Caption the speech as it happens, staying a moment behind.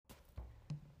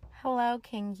Hello,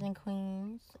 kings and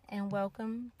queens, and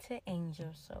welcome to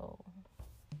Angel Soul.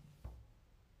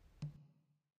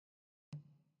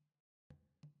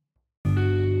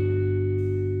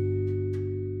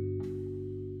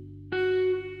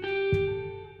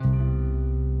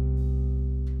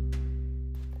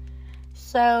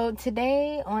 So,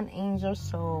 today on Angel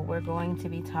Soul, we're going to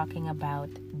be talking about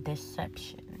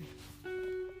deception.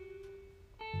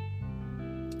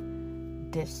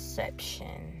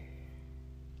 Deception.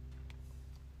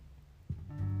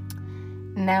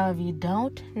 Now, if you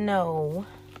don't know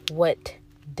what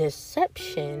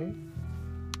deception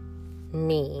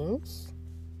means,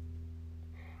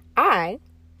 I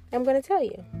am going to tell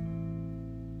you.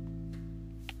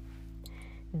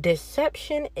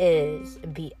 Deception is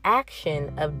the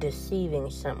action of deceiving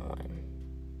someone.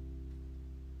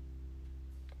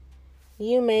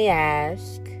 You may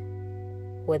ask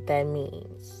what that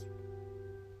means.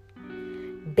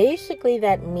 Basically,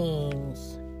 that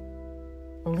means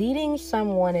leading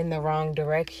someone in the wrong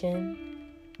direction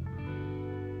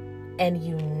and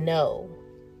you know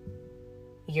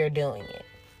you're doing it.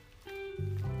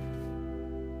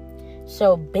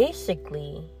 So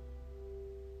basically,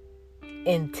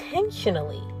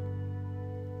 intentionally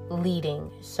leading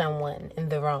someone in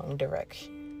the wrong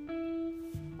direction.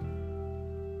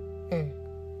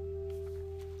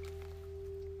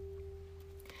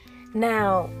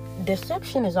 Now,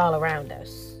 deception is all around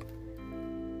us.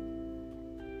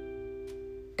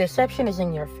 Deception is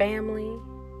in your family.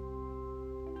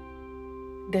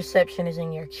 Deception is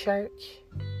in your church.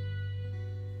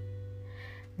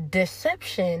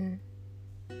 Deception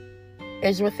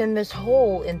is within this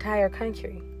whole entire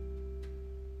country.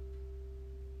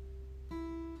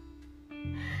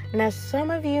 Now, some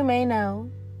of you may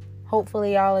know,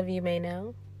 hopefully all of you may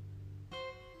know,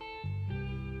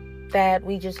 that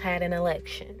we just had an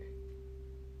election.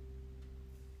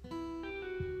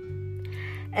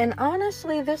 And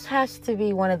honestly, this has to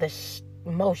be one of the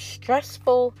most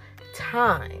stressful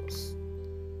times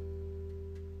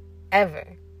ever.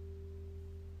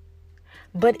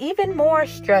 But even more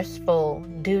stressful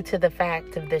due to the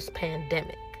fact of this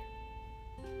pandemic.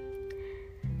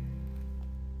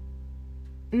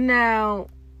 Now,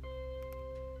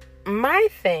 my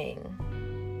thing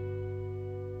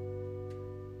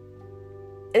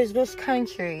is this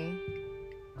country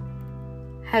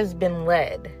has been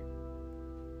led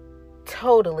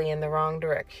totally in the wrong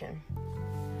direction.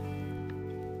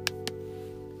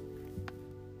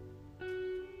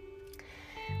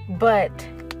 But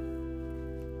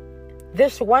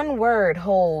this one word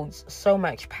holds so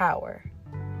much power.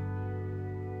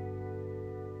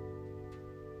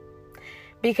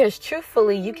 Because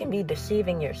truthfully, you can be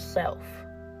deceiving yourself.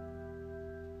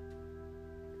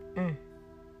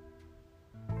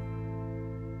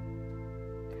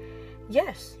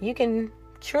 Yes, you can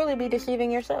truly be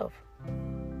deceiving yourself.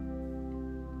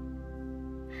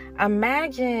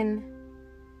 Imagine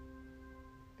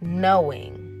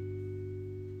knowing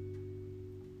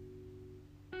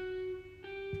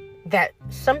that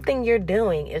something you're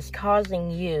doing is causing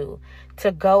you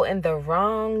to go in the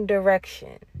wrong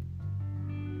direction,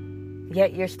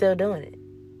 yet you're still doing it.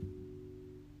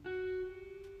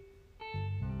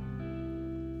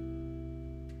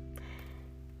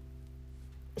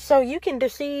 So you can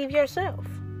deceive yourself.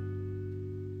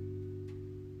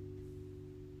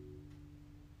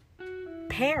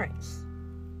 Parents.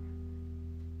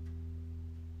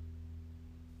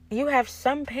 You have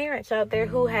some parents out there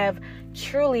who have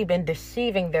truly been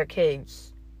deceiving their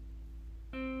kids.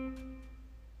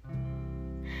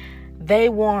 They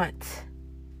want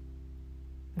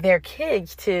their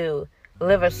kids to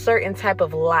live a certain type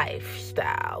of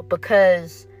lifestyle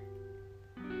because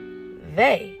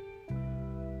they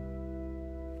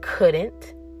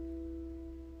couldn't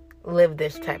live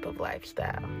this type of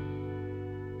lifestyle.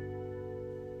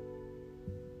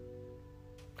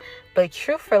 But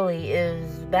truthfully,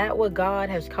 is that what God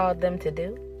has called them to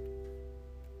do?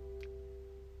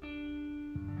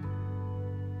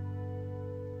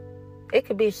 It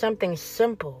could be something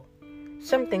simple.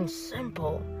 Something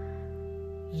simple.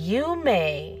 You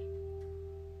may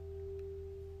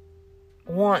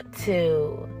want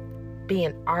to be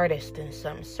an artist in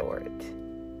some sort,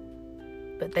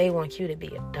 but they want you to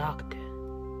be a doctor.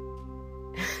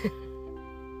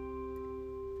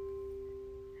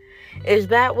 Is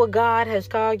that what God has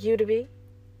called you to be?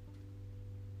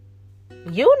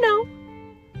 You know.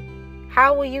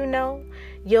 How will you know?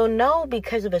 You'll know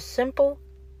because of a simple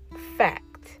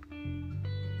fact.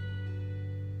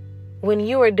 When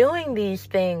you are doing these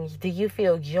things, do you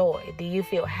feel joy? Do you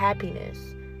feel happiness?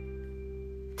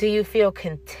 Do you feel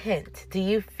content? Do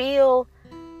you feel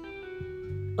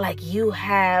like you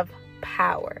have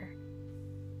power.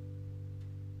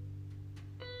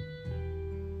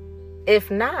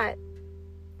 If not,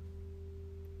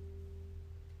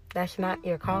 that's not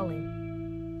your calling.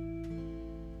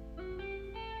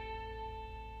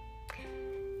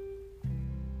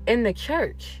 In the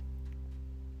church,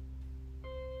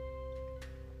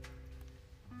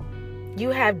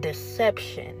 you have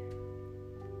deception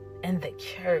in the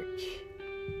church.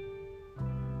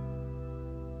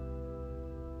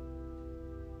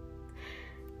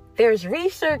 There's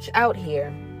research out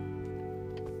here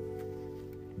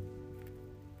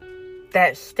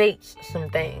that states some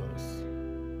things.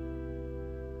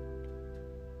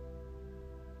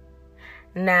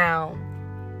 Now,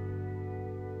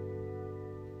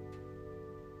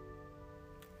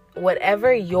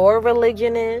 whatever your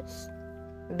religion is,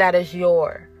 that is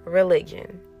your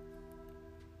religion.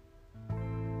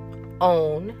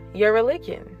 Own your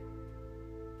religion.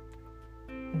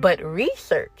 But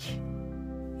research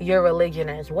your religion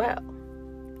as well.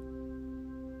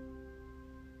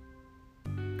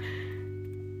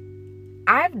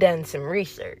 I've done some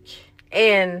research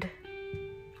and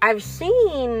I've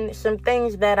seen some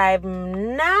things that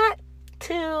I'm not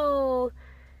too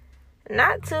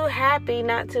happy,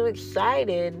 not too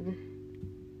excited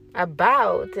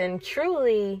about, and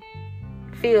truly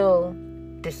feel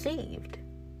deceived.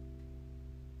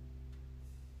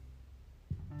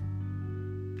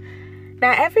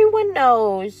 Now, everyone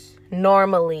knows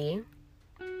normally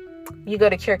you go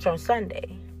to church on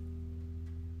Sunday.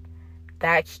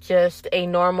 That's just a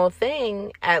normal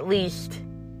thing, at least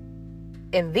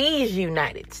in these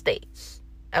United States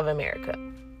of America.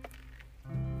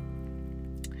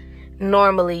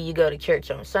 Normally, you go to church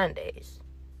on Sundays.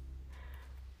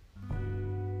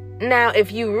 Now,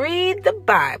 if you read the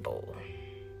Bible,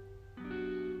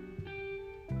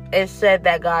 it said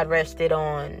that God rested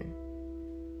on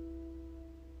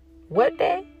what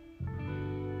day?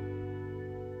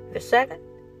 The 7th,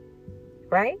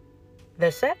 right? The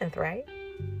 7th, right?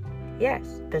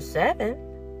 Yes, the 7th.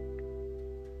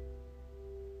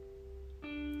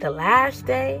 The last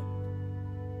day,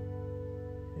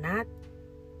 not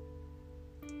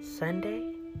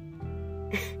Sunday.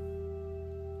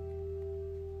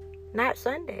 Not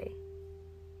Sunday.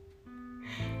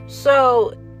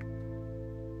 So,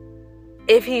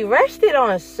 if he rested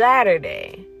on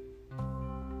Saturday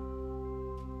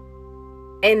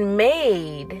and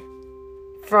made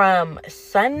from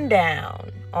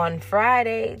sundown on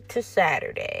Friday to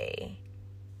Saturday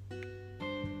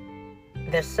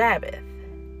the Sabbath,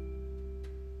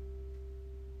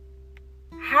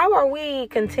 how are we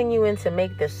continuing to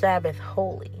make the Sabbath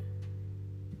holy?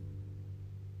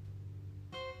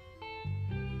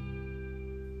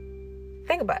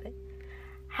 Think about it.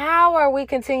 How are we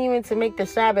continuing to make the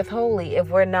Sabbath holy if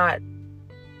we're not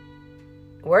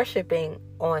worshiping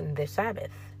on the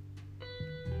Sabbath?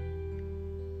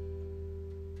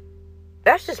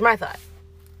 That's just my thought.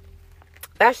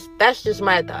 That's just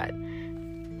my thought.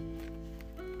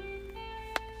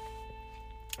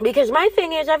 Because my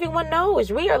thing is, everyone knows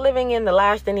we are living in the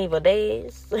last and evil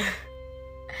days.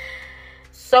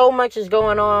 So much is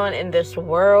going on in this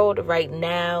world right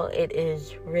now. It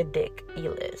is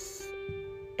ridiculous.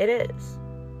 It is.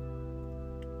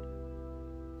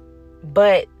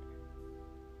 But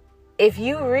if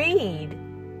you read,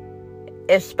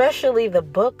 especially the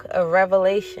book of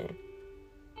Revelation,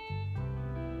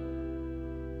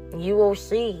 you will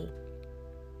see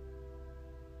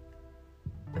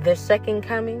the second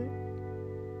coming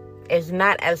is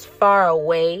not as far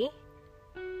away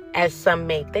as some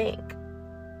may think.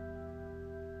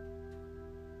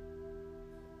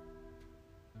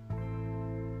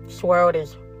 This world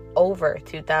is over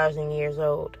 2,000 years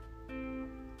old.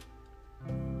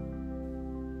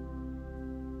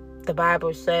 The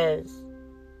Bible says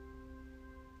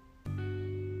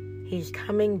he's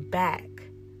coming back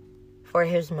for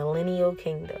his millennial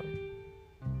kingdom.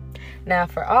 Now,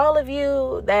 for all of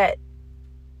you that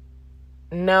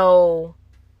know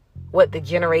what the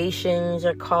generations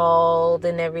are called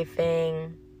and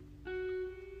everything,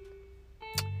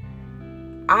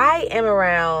 I am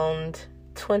around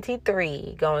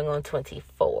 23 going on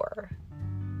 24.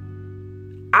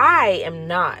 I am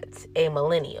not a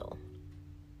millennial.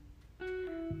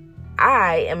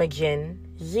 I am a Gen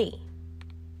Z.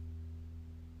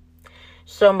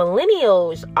 So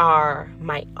millennials are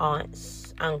my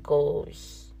aunts,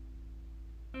 uncles.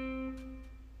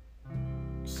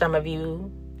 Some of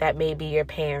you, that may be your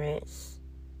parents.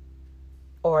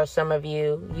 Or some of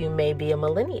you, you may be a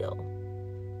millennial.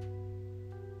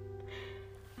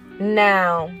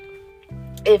 Now,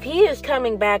 If he is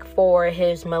coming back for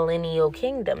his millennial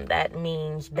kingdom, that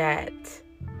means that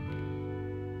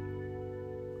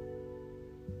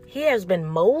he has been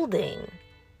molding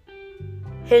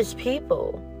his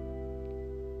people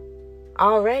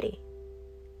already.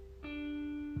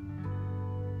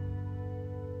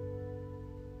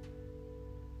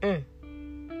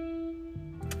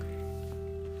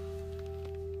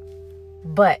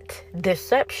 But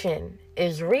deception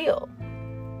is real.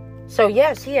 So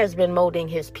yes, he has been molding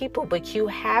his people, but you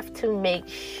have to make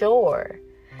sure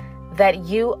that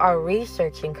you are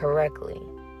researching correctly.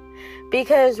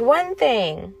 Because one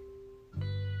thing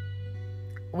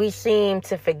we seem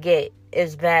to forget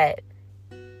is that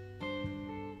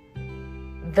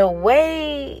the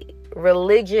way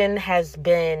religion has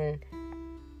been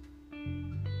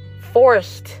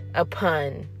forced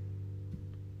upon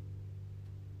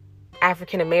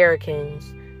African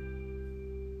Americans,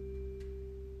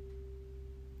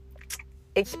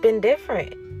 it's been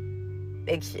different.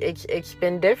 It's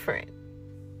been different.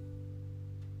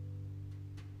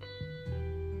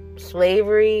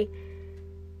 Slavery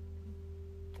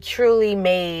truly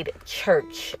made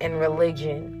church and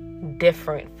religion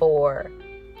different for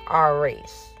our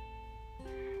race.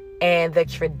 And the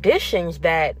traditions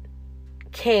that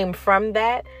came from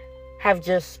that have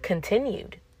just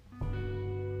continued.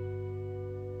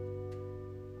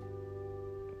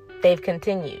 They've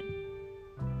continued.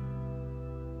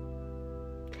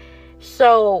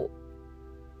 So,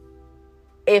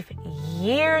 if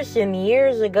years and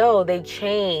years ago they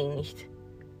changed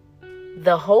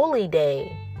the holy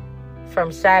day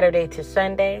from Saturday to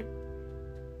Sunday,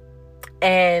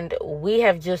 and we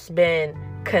have just been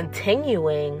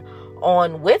continuing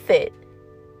on with it,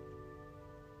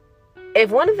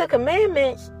 if one of the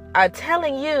commandments are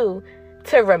telling you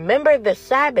to remember the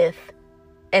Sabbath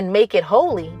and make it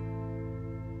holy,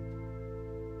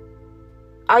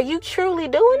 are you truly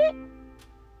doing it?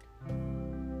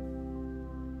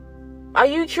 Are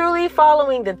you truly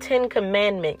following the 10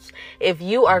 commandments if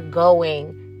you are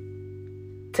going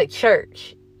to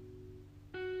church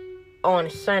on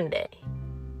Sunday?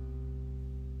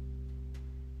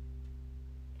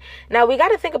 Now, we got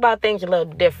to think about things a little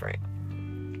different.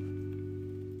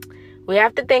 We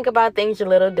have to think about things a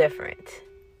little different.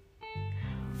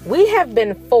 We have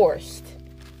been forced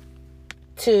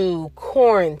to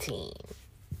quarantine.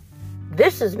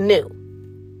 This is new.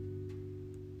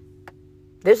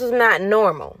 This is not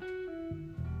normal.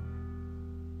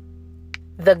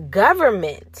 The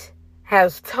government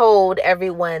has told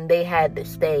everyone they had to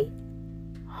stay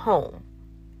home.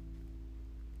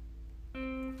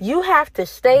 You have to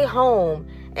stay home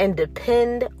and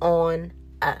depend on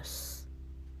us.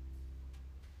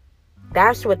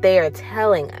 That's what they are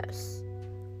telling us.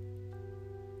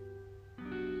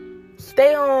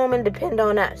 Stay home and depend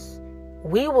on us.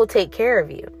 We will take care of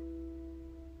you.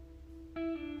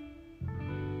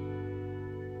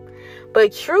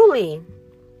 But truly,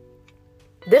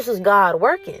 this is God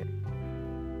working.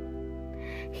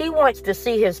 He wants to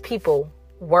see his people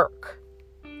work.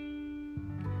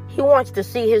 He wants to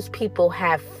see his people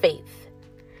have faith.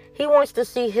 He wants to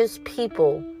see his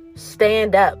people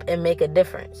stand up and make a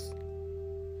difference.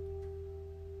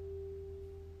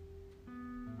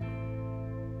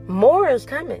 More is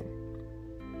coming.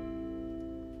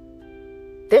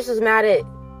 This is not it.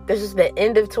 This is the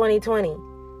end of 2020.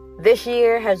 This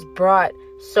year has brought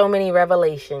so many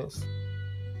revelations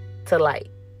to light.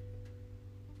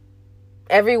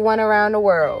 Everyone around the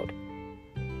world,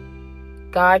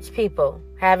 God's people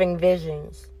having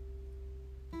visions.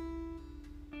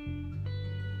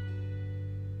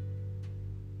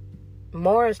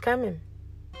 More is coming.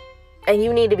 And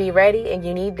you need to be ready and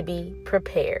you need to be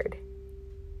prepared.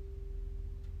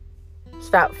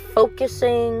 Stop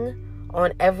focusing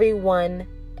on everyone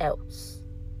else.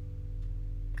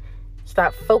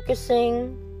 Stop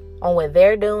focusing on what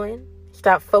they're doing.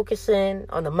 Stop focusing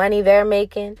on the money they're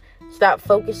making. Stop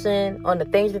focusing on the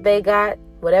things that they got,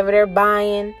 whatever they're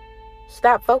buying.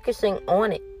 Stop focusing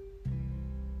on it.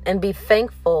 And be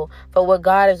thankful for what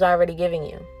God has already given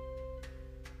you.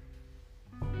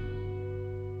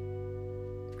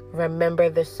 Remember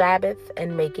the Sabbath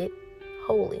and make it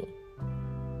holy.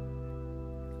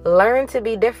 Learn to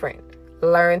be different.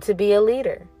 Learn to be a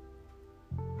leader.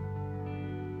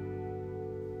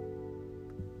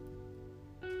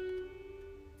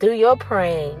 Do your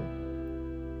praying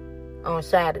on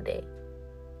Saturday.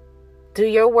 Do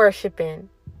your worshiping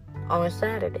on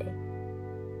Saturday.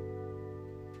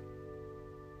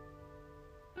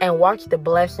 And watch the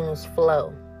blessings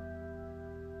flow.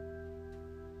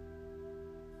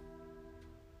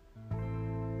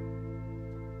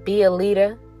 Be a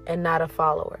leader and not a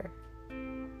follower.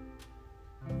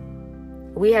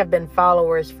 We have been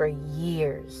followers for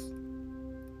years.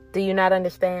 Do you not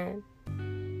understand?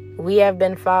 We have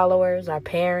been followers, our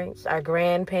parents, our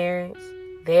grandparents,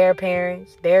 their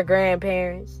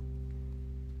grandparents.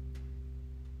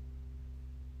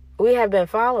 We have been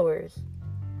followers.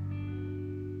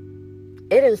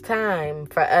 It is time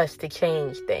for us to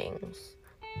change things.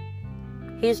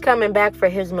 He's coming back for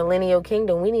his millennial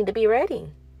kingdom. We need to be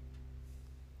ready.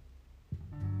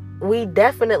 We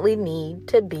definitely need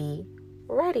to be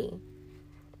ready.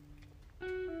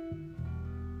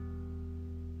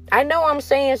 I know I'm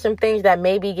saying some things that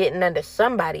may be getting under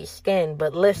somebody's skin,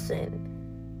 but listen,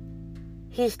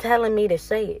 he's telling me to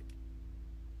say it.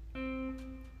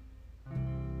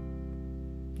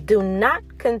 Do not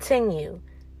continue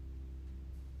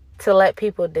to let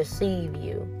people deceive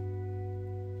you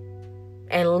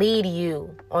and lead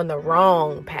you on the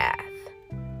wrong path.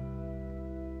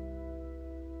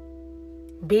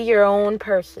 Be your own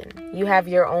person. You have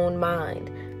your own mind.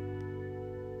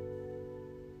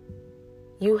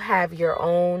 You have your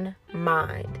own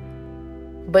mind.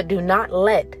 But do not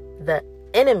let the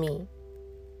enemy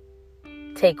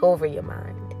take over your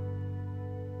mind.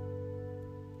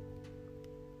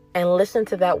 And listen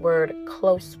to that word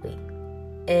closely.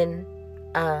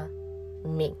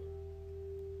 Me.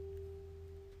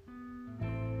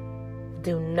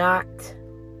 Do not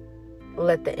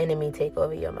let the enemy take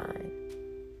over your mind.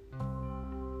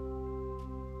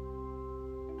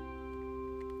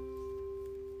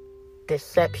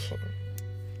 Deception.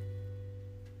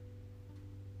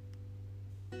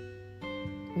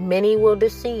 Many will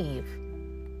deceive,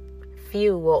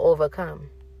 few will overcome.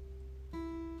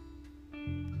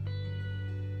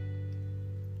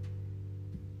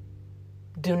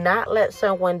 Do not let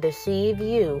someone deceive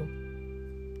you,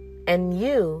 and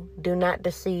you do not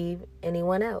deceive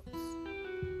anyone else.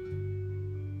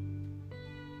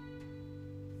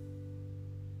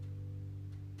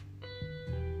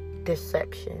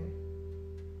 Deception.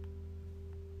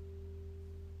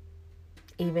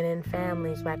 Even in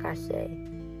families, like I say,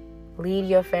 lead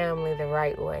your family the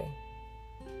right way.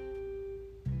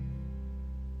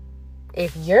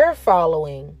 If you're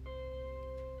following,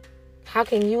 how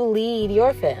can you lead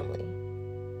your family?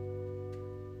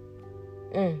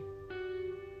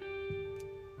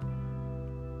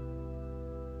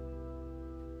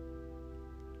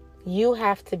 You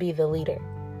have to be the leader.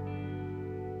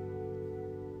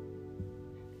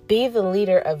 Be the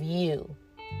leader of you,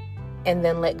 and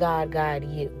then let God guide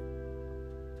you.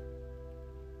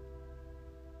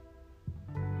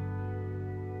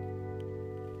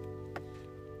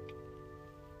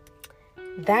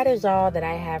 That is all that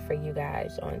I have for you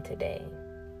guys on today.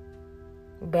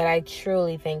 But I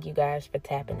truly thank you guys for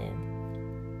tapping in.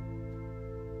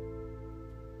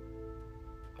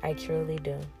 I truly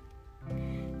do.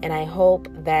 And I hope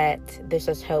that this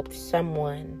has helped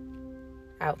someone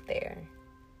out there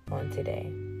on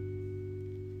today.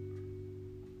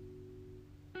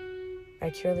 I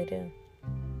truly do.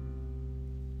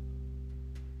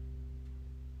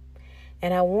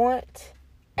 And I want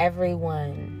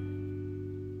everyone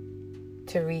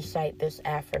to recite this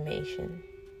affirmation.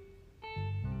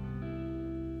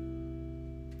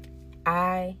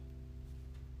 I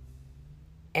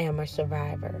am a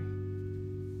survivor.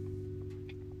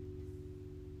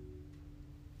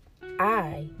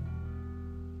 I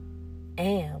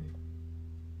am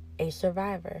a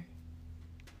survivor.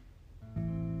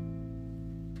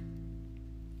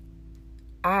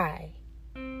 I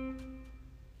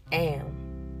am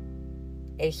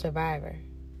a survivor.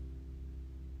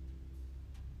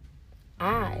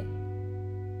 I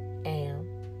am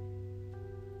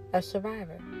a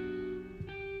survivor.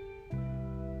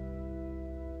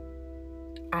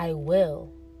 I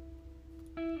will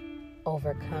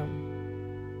overcome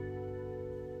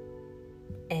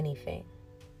anything.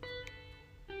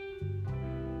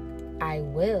 I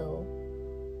will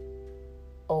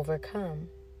overcome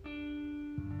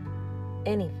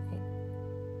anything.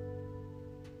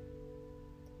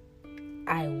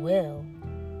 I will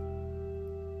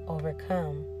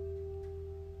overcome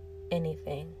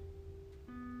anything.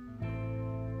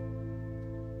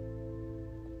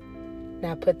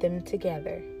 Now put them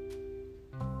together.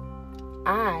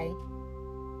 I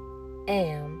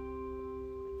am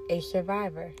a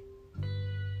survivor,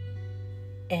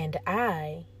 and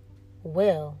I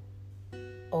will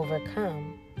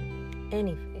overcome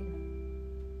anything.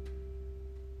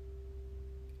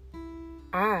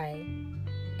 I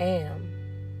am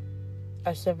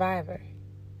a survivor,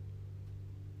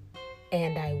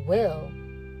 and I will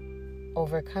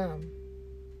overcome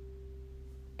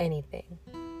anything.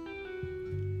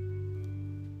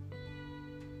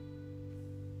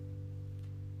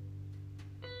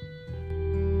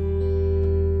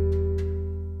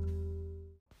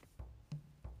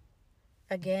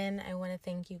 Again, I want to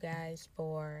thank you guys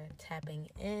for tapping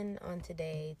in on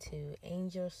today to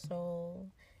Angel Soul.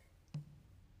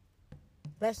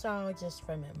 Let's all just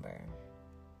remember,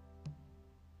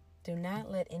 do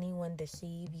not let anyone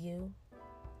deceive you,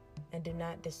 and do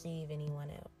not deceive anyone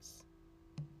else.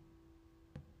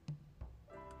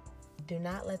 Do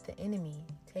not let the enemy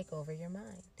take over your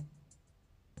mind.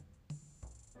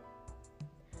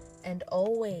 And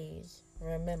always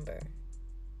remember,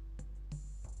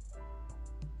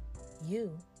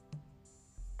 you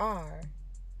are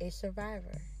a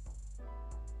survivor,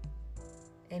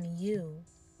 and you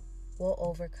will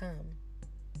overcome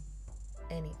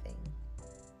anything.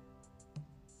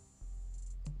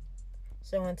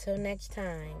 So until next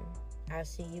time, I'll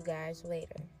see you guys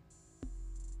later.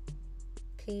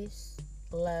 Peace,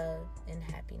 love, and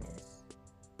happiness.